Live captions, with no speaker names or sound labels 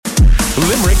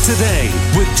Limerick Today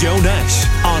with Joe Nash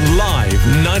on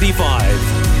Live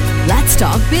 95. Let's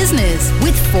talk business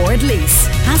with Ford Lease.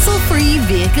 Hassle-free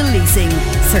vehicle leasing.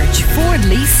 Search Ford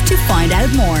Lease to find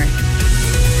out more.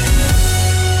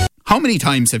 How many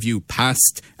times have you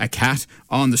passed a cat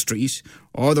on the street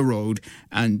or the road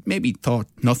and maybe thought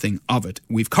nothing of it?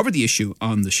 We've covered the issue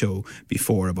on the show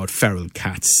before about feral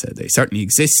cats. They certainly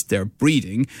exist, they're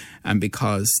breeding, and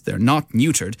because they're not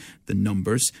neutered, the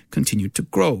numbers continue to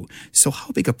grow. So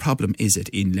how big a problem is it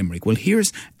in Limerick? Well,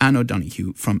 here's Anne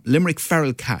O'Donoghue from Limerick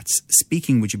Feral Cats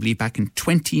speaking, would you believe, back in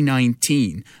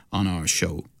 2019 on our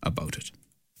show about it.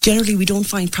 Generally, we don't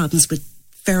find problems with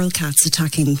feral cats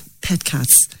attacking pet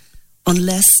cats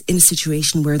unless in a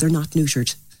situation where they're not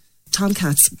neutered.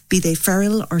 Tomcats, be they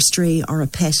feral or stray or a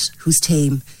pet who's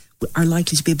tame, are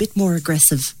likely to be a bit more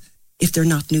aggressive if they're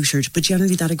not neutered. But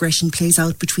generally that aggression plays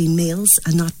out between males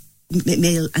and not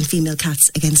male and female cats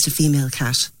against a female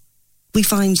cat. We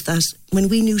find that when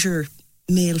we neuter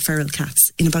male feral cats,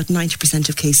 in about 90%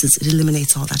 of cases, it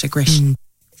eliminates all that aggression.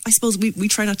 I suppose we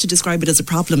try not to describe it as a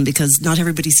problem because not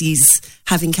everybody sees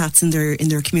having cats in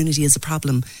their community as a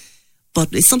problem.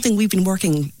 But it's something we've been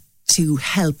working to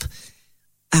help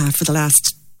for the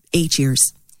last 8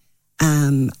 years.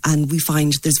 And we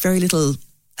find there's very little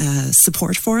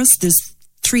support for us. There's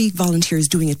 3 volunteers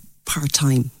doing it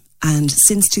part-time. And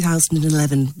since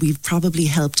 2011, we've probably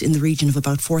helped in the region of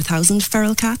about 4,000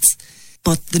 feral cats.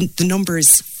 But the numbers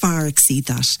far exceed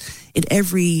that. In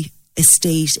every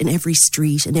estate, in every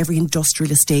street, in every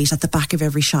industrial estate, at the back of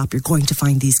every shop, you're going to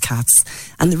find these cats.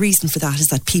 And the reason for that is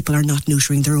that people are not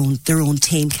neutering their own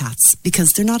tame cats because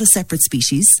they're not a separate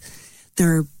species.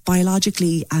 They're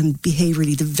biologically and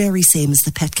behaviourally the very same as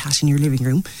the pet cat in your living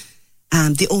room.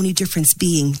 The only difference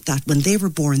being that when they were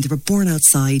born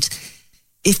outside.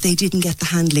 If they didn't get the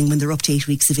handling when they're up to 8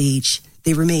 weeks of age,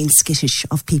 they remain skittish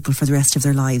of people for the rest of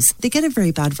their lives. They get a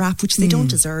very bad rap, which they don't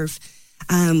deserve.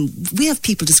 We have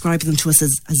people describing them to us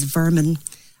as vermin,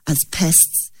 as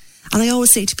pests. And I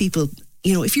always say to people,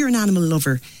 if you're an animal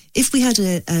lover, if we had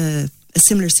a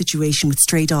similar situation with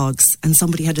stray dogs and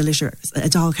somebody had a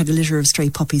dog had a litter of stray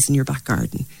puppies in your back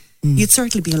garden, you'd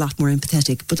certainly be a lot more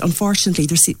empathetic. But unfortunately,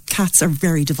 cats are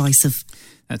very divisive.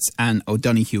 That's Anne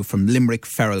O'Donoghue from Limerick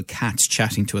Feral Cats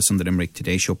chatting to us on the Limerick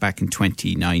Today show back in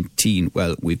 2019.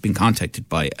 Well, we've been contacted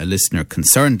by a listener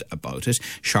concerned about it.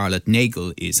 Charlotte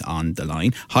Nagel is on the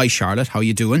line. Hi, Charlotte. How are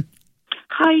you doing?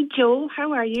 Hi, Joe.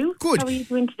 How are you? Good. How are you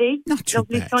doing today? Not too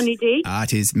Lovely bad. sunny day.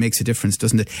 It makes a difference,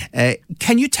 doesn't it?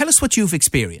 Can you tell us what you've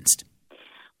experienced?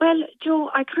 Well, Joe,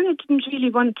 I kind of didn't really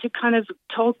want to kind of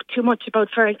talk too much about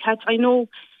feral cats. I know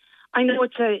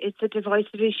it's a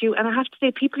divisive issue, and I have to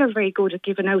say people are very good at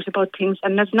giving out about things,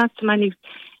 and there's not so many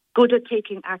good at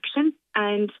taking action.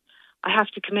 And I have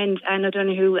to commend Anne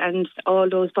O'Donoghue and all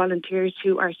those volunteers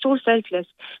who are so selfless,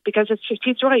 because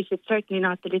she's right, it's certainly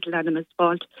not the little animal's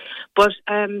fault. But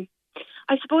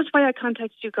I suppose why I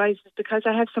contacted you guys is because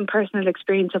I have some personal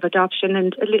experience of adoption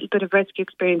and a little bit of rescue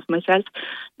experience myself,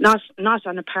 not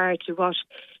on a par to what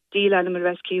Deal Animal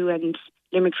Rescue and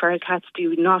Limerick Feral Cats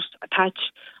do, not a patch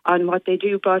on what they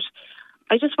do. But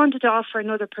I just wanted to offer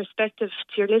another perspective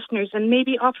to your listeners and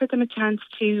maybe offer them a chance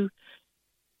to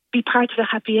be part of a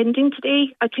happy ending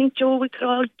today. I think, Joe, we could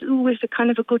all do with a kind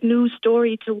of a good news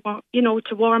story to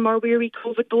warm our weary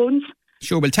COVID bones.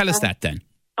 Sure, well, tell us that then.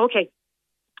 Okay.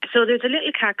 So there's a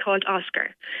little cat called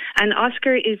Oscar, and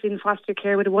Oscar is in foster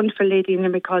care with a wonderful lady in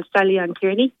Limerick called Sally Ann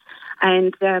Kearney,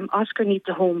 and Oscar needs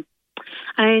a home.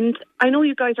 And I know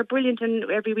you guys are brilliant, and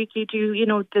every week you do,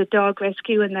 the dog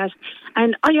rescue and that.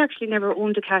 And I actually never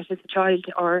owned a cat as a child,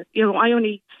 or, I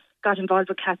only got involved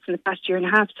with cats in the past year and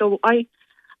a half. So I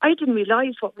didn't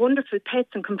realise what wonderful pets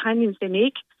and companions they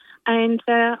make. And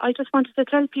I just wanted to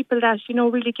tell people that,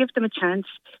 really give them a chance.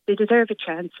 They deserve a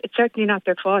chance. It's certainly not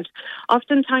their fault.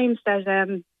 Oftentimes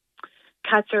that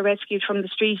cats are rescued from the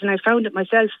street, and I found it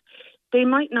myself, they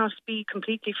might not be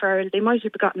completely feral. They might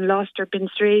have gotten lost or been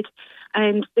strayed.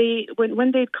 And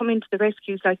when they'd come into the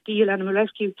rescues like Deal Animal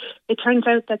Rescue, it turns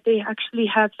out that they actually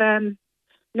have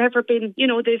never been,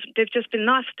 they've just been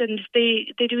lost, and they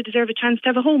do deserve a chance to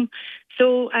have a home.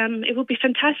 So it would be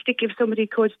fantastic if somebody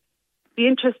could be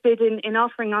interested in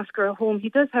offering Oscar a home. He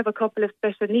does have a couple of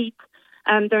special needs.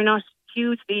 They're not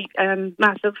hugely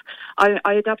massive.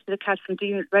 I adopted a cat from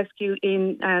Deal Rescue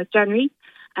in January,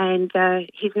 and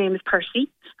his name is Percy,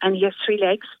 and he has 3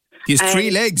 legs. He has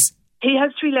 3 legs? He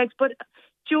has 3 legs, but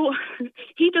Joe,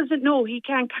 he doesn't know, he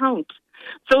can't count.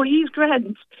 So he's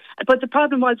grand. But the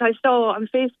problem was, I saw on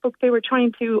Facebook they were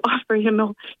trying to offer him,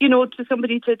 to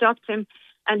somebody to adopt him,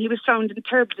 and he was found in a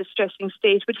terrible distressing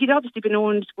state. But he'd obviously been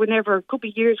owned whenever, could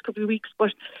be years, could be weeks,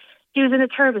 but he was in a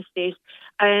terrible state.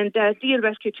 And Deal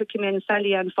Rescue took him in,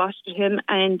 Sally Ann fostered him,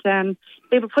 and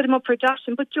they would put him up for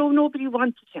adoption. But Joe, nobody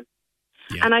wanted him.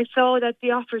 Yeah. And I saw that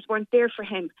the offers weren't there for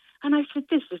him. And I said,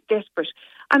 this is desperate.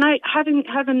 And I, having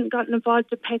gotten involved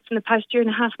with pets in the past year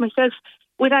and a half myself,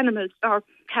 with animals or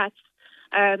cats,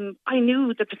 I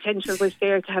knew the potential was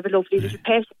there to have a lovely little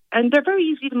pet. And they're very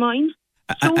easy to mind.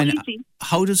 So easy.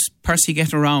 How does Percy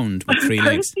get around with three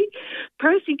legs?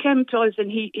 Percy came to us,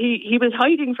 and he was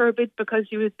hiding for a bit because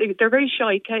they're very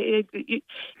shy.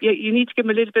 You need to give them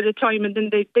a little bit of time, and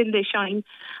then they shine.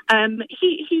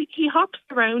 He hops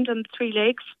around on 3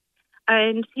 legs,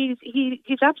 and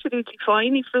he's absolutely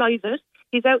fine. He flies it.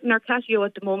 He's out in our catio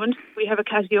at the moment. We have a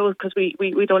catio because we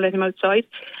don't let him outside,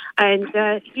 and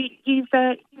he's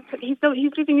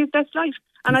living his best life.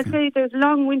 And I'd say there's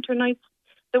long winter nights.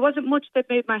 There wasn't much that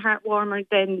made my heart warmer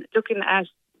than looking at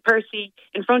Percy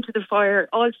in front of the fire,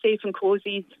 all safe and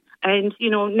cosy, and,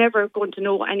 never going to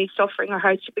know any suffering or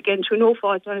hardship again through no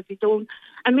fault of his own.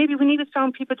 And maybe when he was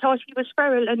found, people thought he was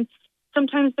feral, and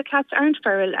sometimes the cats aren't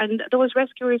feral. And those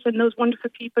rescuers and those wonderful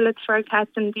people at Feral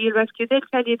Cats and Deal Rescue, they'll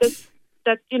tell you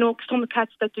that some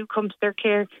cats that do come to their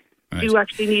care do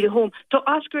actually need a home. So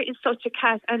Oscar is such a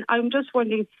cat, and I'm just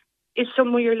wondering if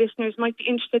some of your listeners might be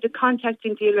interested in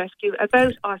contacting Deal Rescue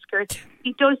about Oscar.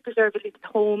 He does deserve a little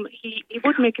home. He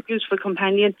would make a beautiful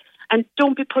companion. And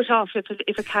don't be put off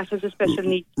if a cat has a special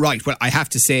need. Right. Well, I have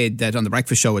to say that on The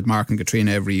Breakfast Show with Mark and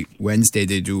Katrina every Wednesday,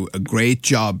 they do a great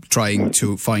job trying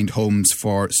to find homes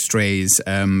for strays.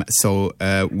 So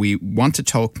we want to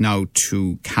talk now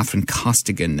to Catherine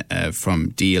Costigan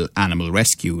from Deal Animal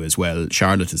Rescue as well.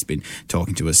 Charlotte has been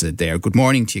talking to us there. Good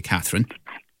morning to you, Catherine.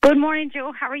 Good morning,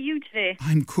 Joe. How are you today?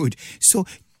 I'm good. So,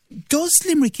 does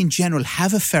Limerick in general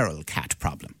have a feral cat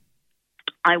problem?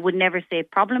 I would never say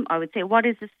problem. I would say, what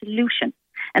is the solution?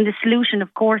 And the solution,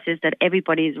 of course, is that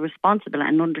everybody is responsible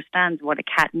and understands what a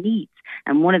cat needs.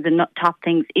 And one of the top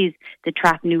things is the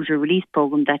trap, neuter, release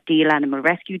program that Deal Animal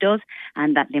Rescue does,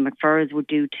 and that Limerick Furries would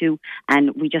do too.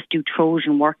 And we just do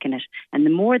Trojan work in it. And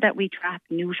the more that we trap,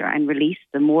 neuter and release,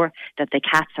 the more that the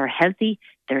cats are healthy,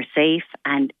 they're safe,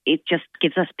 and it just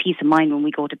gives us peace of mind when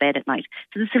we go to bed at night.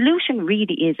 So the solution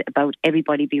really is about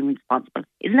everybody being responsible.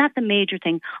 Isn't that the major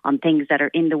thing on things that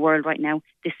are in the world right now?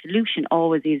 The solution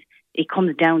always is, it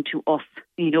comes down to us,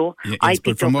 Yeah,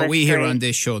 but from what we hear on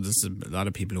this show, there's a lot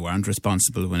of people who aren't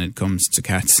responsible when it comes to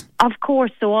cats. Of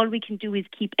course, so all we can do is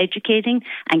keep educating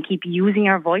and keep using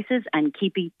our voices and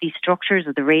keep these structures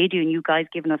of the radio and you guys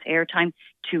giving us airtime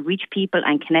to reach people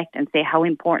and connect and say how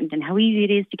important and how easy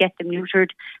it is to get them neutered.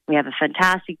 We have a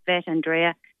fantastic vet,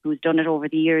 Andrea, who's done it over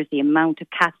the years, the amount of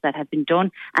cats that have been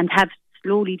done and have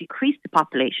slowly decreased the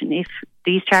population. If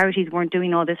these charities weren't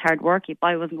doing all this hard work, if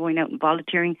I wasn't going out and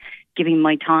volunteering, giving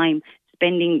my time,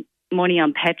 spending money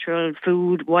on petrol,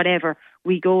 food, whatever,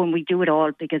 we go and we do it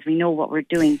all because we know what we're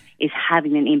doing is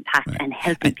having an impact and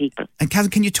helping people. And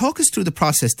Catherine, can you talk us through the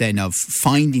process then of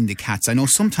finding the cats? I know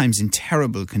sometimes in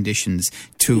terrible conditions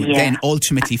to then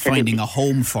ultimately finding a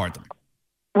home for them.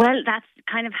 Well, that's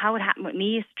kind of how it happened with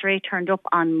me. A stray turned up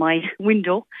on my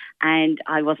window, and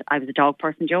I was a dog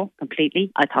person, Joe,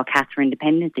 completely. I thought cats were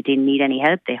independent. They didn't need any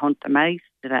help. They hunt their mouse.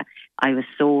 I was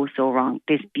so wrong.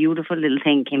 This beautiful little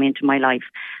thing came into my life.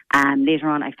 Later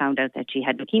on, I found out that she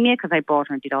had leukemia because I brought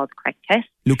her and did all the correct tests.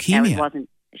 Leukemia? Now, it wasn't.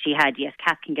 She had, yes,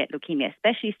 cats can get leukemia,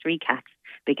 especially stray cats,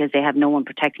 because they have no one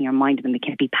protecting or minding them. It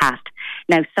can be passed.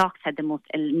 Now, Socks had the most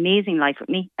amazing life with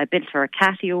me. I built her a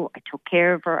catio. I took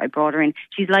care of her. I brought her in.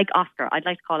 She's like Oscar. I'd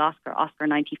like to call Oscar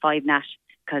 95 Nash,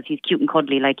 because he's cute and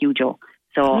cuddly like you, Joe.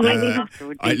 So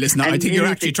listen, I think you're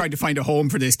actually trying to find a home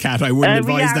for this cat. I wouldn't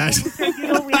advise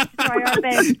that. We have to try our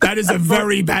best. That is a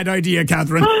very bad idea,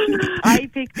 Catherine.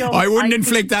 I wouldn't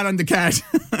inflict that on the cat.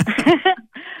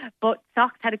 But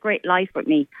Socks had a great life with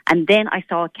me. And then I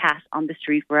saw a cat on the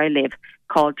street where I live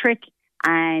called Trick.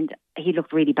 And he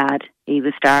looked really bad. He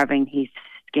was starving. His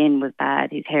skin was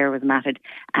bad. His hair was matted.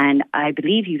 And I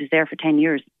believe he was there for 10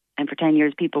 years. And for 10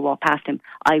 years, people walked past him.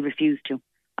 I refused to.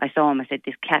 I saw him. I said,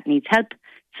 this cat needs help.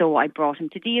 So I brought him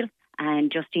to Deal.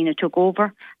 And Justina took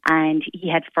over. And he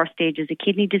had first stages of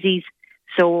kidney disease.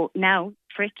 So now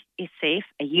Trick is safe,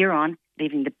 a year on,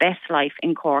 living the best life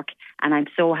in Cork, and I'm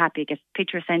so happy. I get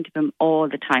pictures sent to him all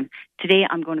the time. Today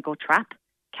I'm going to go trap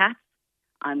cats.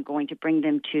 I'm going to bring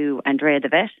them to Andrea the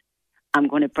vet. I'm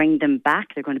going to bring them back.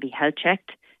 They're going to be health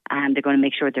checked, and they're going to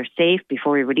make sure they're safe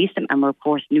before we release them, and we're of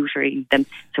course neutering them.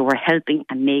 So we're helping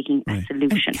and making a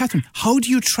solution. Catherine, how do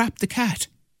you trap the cat?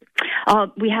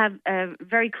 We have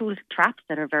very cool traps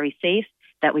that are very safe.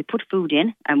 that we put food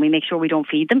in and we make sure we don't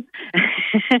feed them.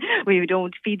 We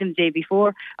don't feed them the day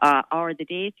before or the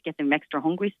day to get them extra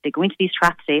hungry. So they go into these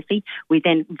traps safely. We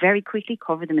then very quickly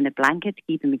cover them in a blanket to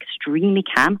keep them extremely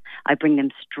calm. I bring them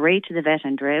straight to the vet,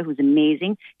 Andrea, who's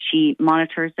amazing. She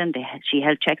monitors them. She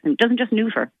health checks them. Doesn't just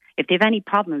neuter. If they have any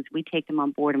problems, we take them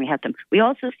on board and we help them. We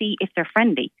also see if they're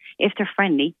friendly. If they're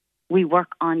friendly, we work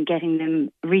on getting them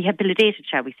rehabilitated,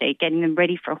 shall we say, getting them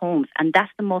ready for homes. And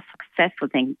that's the most successful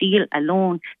thing. Deal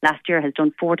alone last year has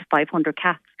done 400 to 500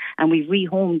 cats, and we've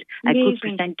rehomed a good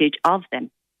percentage of them.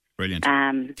 Brilliant.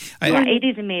 It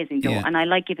is amazing, Joe, and I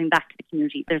like giving back to the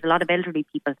community. There's a lot of elderly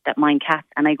people that mind cats,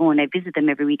 and I go and I visit them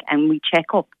every week, and we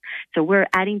check up. So we're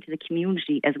adding to the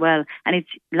community as well. And it's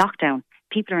lockdown.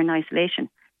 People are in isolation.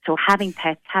 So having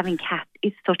pets, having cats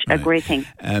is such a great thing.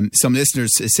 Some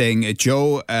listeners saying,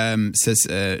 Joe says,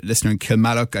 listener in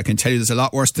Kilmallock, I can tell you there's a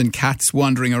lot worse than cats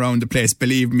wandering around the place,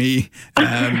 believe me.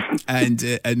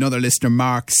 And another listener,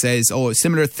 Mark, says, a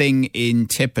similar thing in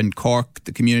Tip and Cork.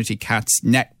 The Community Cats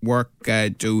Network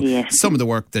do some of the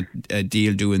work that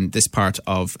Deal do in this part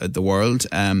of the world.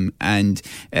 And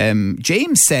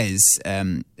James says,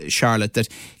 Charlotte, that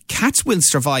cats will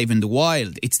survive in the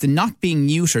wild. It's the not being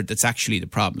neutered that's actually the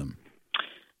problem.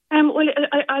 Well,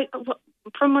 I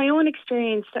from my own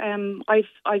experience, I've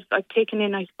taken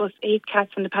in, I suppose, 8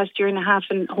 cats in the past year and a half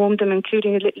and homed them,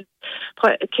 including a little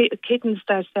kittens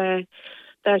that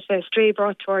Stray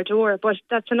brought to our door. But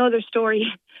that's another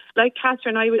story. Like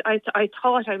Catherine, I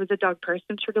thought I was a dog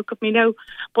person. Sure, look at me now.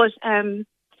 But I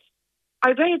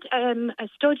read a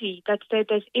study that said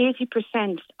that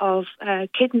 80% of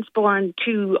kittens born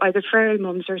to either feral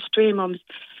mums or stray mums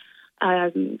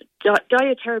die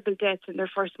a terrible death in their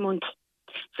first month.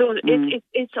 So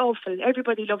it's awful.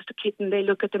 Everybody loves the kitten. They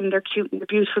look at them, they're cute and they're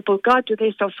beautiful, but God, do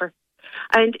they suffer.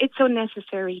 And it's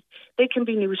unnecessary. They can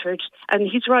be neutered. And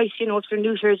he's right, if they're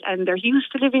neutered and they're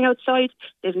used to living outside,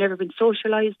 they've never been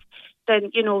socialised,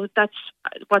 then, that's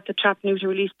what the Trap Neuter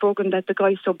Release programme that the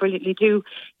guys so brilliantly do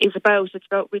is about. It's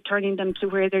about returning them to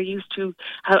where they're used to.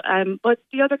 But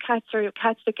the other cats are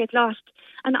cats that get lost.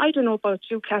 And I don't know about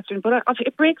you, Catherine, but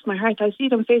it breaks my heart. I see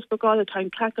it on Facebook all the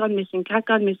time. Cat gone missing,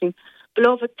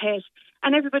 beloved pet.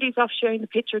 And everybody's off sharing the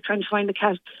picture, trying to find the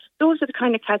cat. Those are the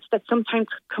kind of cats that sometimes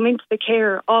come into the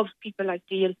care of people like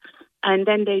Deal. And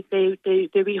then they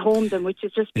rehome them, which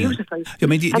is just beautiful. I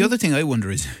mean, the other thing I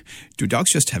wonder is, do dogs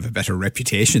just have a better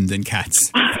reputation than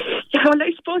cats? Well,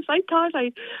 I suppose I thought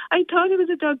I was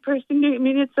a dog person. I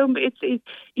mean,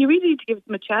 you really need to give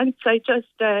them a chance.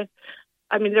 They're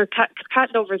cat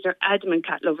lovers are adamant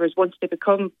cat lovers once they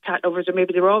become cat lovers, or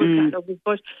maybe they're always cat lovers.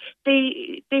 But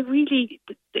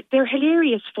they're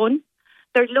hilarious fun.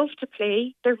 They love to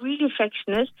play. They're really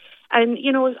affectionate. And,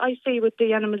 I say with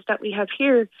the animals that we have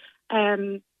here,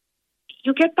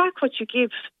 you get back what you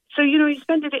give. So, you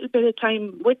spend a little bit of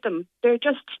time with them. They're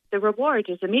just, the reward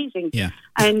is amazing. Yeah.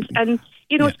 And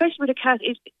especially with a cat,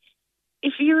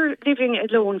 if you're living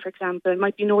alone, for example, it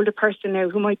might be an older person now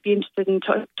who might be interested in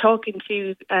talking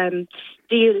to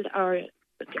Deal or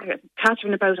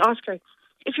Catherine about Oscar.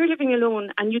 If you're living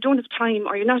alone and you don't have time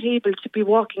or you're not able to be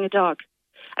walking a dog,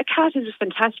 a cat is a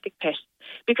fantastic pet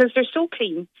because they're so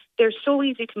clean, they're so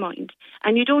easy to mind,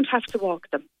 and you don't have to walk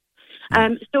them.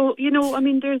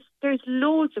 There's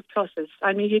loads of pluses.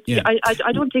 I mean,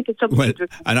 I don't think it's something. Well,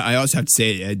 and I also have to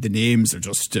say the names are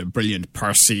just brilliant.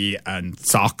 Percy and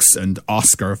Socks and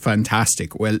Oscar,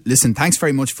 fantastic. Well, listen, thanks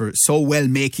very much for so well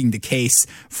making the case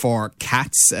for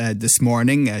cats this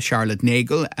morning. Charlotte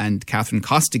Nagel and Catherine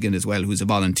Costigan as well, who's a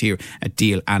volunteer at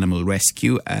Deal Animal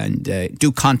Rescue. And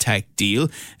do contact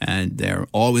Deal. And they're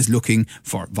always looking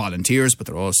for volunteers, but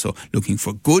they're also looking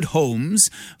for good homes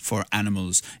for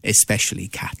animals, especially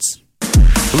cats.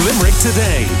 Limerick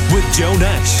Today with Joe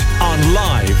Nash on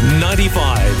Live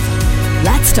 95.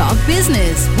 Let's talk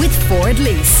business with Ford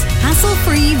Lease.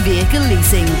 Hassle-free vehicle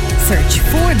leasing. Search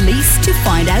Ford Lease to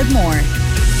find out more.